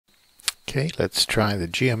Okay, let's try the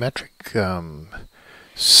geometric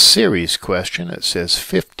series question. It says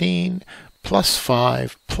 15 plus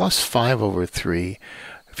 5 plus 5 over 3.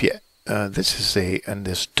 If you this is and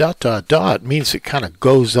this dot dot dot means it kind of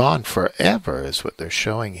goes on forever is what they're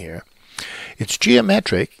showing here. It's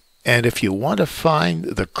geometric, and if you want to find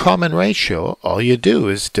the common ratio, all you do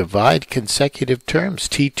is divide consecutive terms,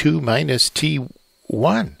 t2 minus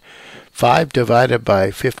t1. 5 divided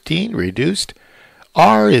by 15 reduced.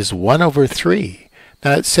 R is 1 over 3.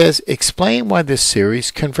 Now it says, explain why this series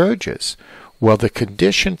converges. Well, the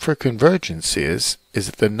condition for convergence is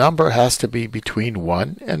that the number has to be between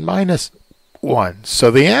 1 and minus 1. So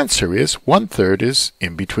the answer is 1/3 is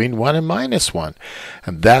in between 1 and minus 1.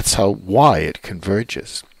 And that's why it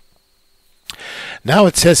converges. Now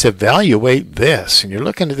it says evaluate this, and you're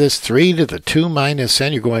looking at this 3 to the 2 minus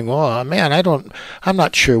n. You're going, oh man, I'm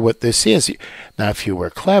not sure what this is. Now if you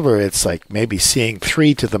were clever, it's like maybe seeing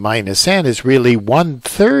 3 to the minus n is really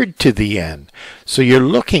 1/3 to the n. So you're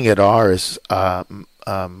looking at r as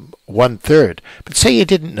 1/3. But say you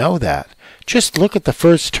didn't know that. Just look at the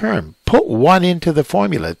first term. Put 1 into the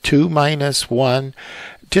formula. 2 minus 1.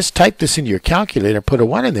 Just type this in your calculator. Put a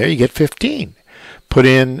 1 in there. You get 15. Put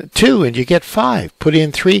in 2 and you get 5. Put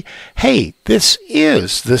in 3. Hey, this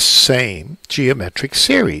is the same geometric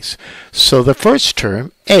series. So the first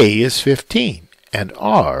term, a, is 15, and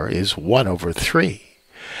r is 1 over 3.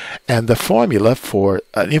 And the formula for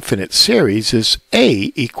an infinite series is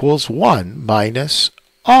a equals 1 minus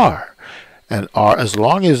r. And r, as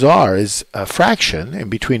long as r is a fraction, in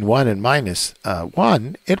between 1 and minus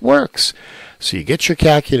 1, it works. So you get your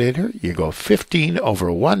calculator, you go 15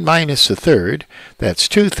 over 1 minus 1/3, that's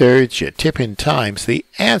 2/3, you tip in times, the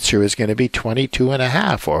answer is going to be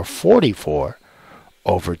 22.5, or 44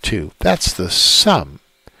 over 2. That's the sum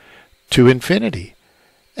to infinity.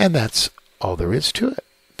 And that's all there is to it.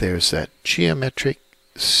 There's that geometric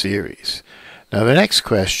series. Now the next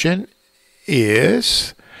question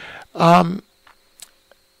is a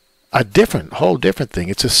whole different thing.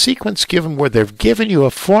 It's a sequence given where they've given you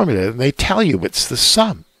a formula and they tell you it's the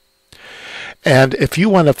sum. And if you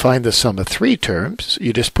want to find the sum of 3 terms,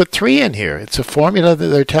 you just put 3 in here. It's a formula that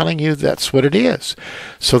they're telling you that's what it is.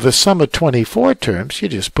 So the sum of 24 terms, you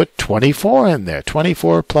just put 24 in there.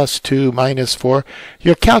 24 plus 2 minus 4.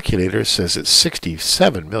 Your calculator says it's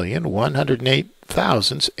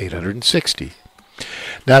 67,108,860.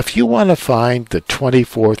 Now if you want to find the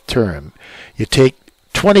 24th term, you take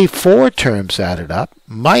 24 terms added up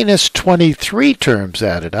minus 23 terms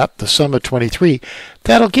added up, the sum of 23,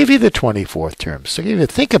 that'll give you the 24th term. So if you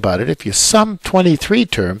think about it, if you sum 23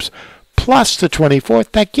 terms plus the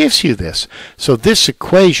 24th, that gives you this. So this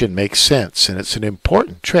equation makes sense, and it's an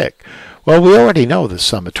important trick. Well, we already know the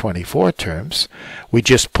sum of 24 terms. We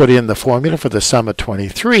just put in the formula for the sum of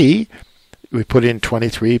 23. We put in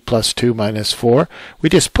 23 plus 2 minus 4. We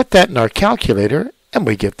just put that in our calculator, and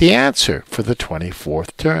we get the answer for the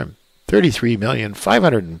 24th term,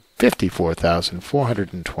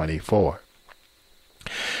 33,554,424.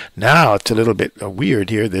 Now it's a little bit weird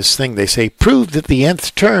here, this thing. They say, prove that the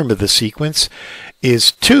nth term of the sequence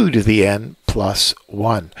is 2 to the n plus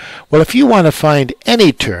 1. Well, if you want to find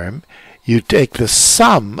any term, you take the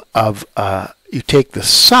sum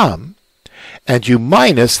and you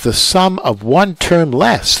minus the sum of one term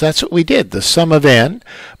less. That's what we did. The sum of n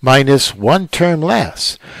minus one term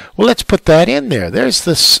less. Well, let's put that in there. There's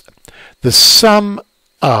the sum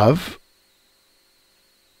of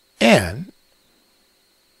n.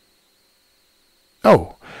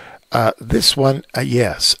 Oh, this one,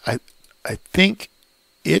 yes. I think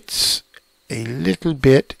it's a little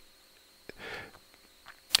bit.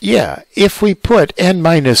 Yeah, if we put n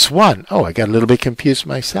minus 1, oh, I got a little bit confused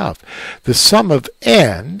myself. The sum of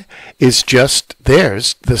n is just,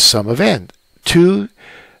 there's the sum of n.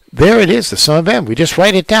 There it is, the sum of n. We just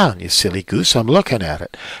write it down, you silly goose. I'm looking at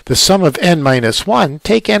it. The sum of n minus 1,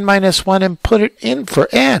 take n minus 1 and put it in for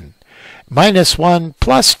n. Minus 1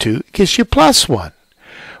 plus 2 gives you plus 1.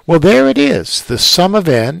 Well, there it is, the sum of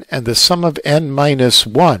n and the sum of n minus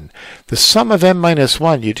 1. The sum of n minus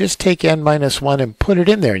 1, you just take n minus 1 and put it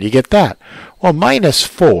in there, and you get that. Well, minus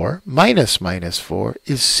 4 minus minus 4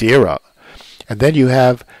 is 0. And then you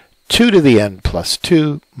have 2 to the n plus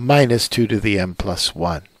 2 minus 2 to the n plus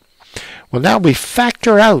 1. Well, now we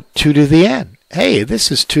factor out 2 to the n. Hey, this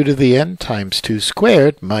is 2 to the n times 2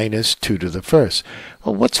 squared minus 2 to the first.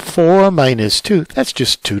 Well, what's 4 minus 2? That's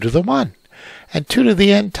just 2 to the 1. And 2 to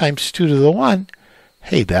the n times 2 to the 1,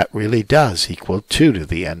 hey, that really does equal 2 to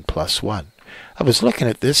the n plus 1. I was looking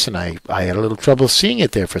at this, and I had a little trouble seeing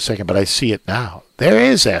it there for a second, but I see it now. There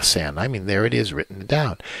is Sn. I mean, there it is written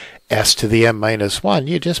down. s to the n minus 1,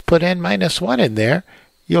 you just put n minus 1 in there,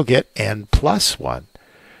 you'll get n plus 1.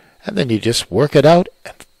 And then you just work it out.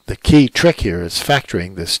 The key trick here is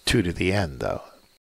factoring this 2 to the n, though.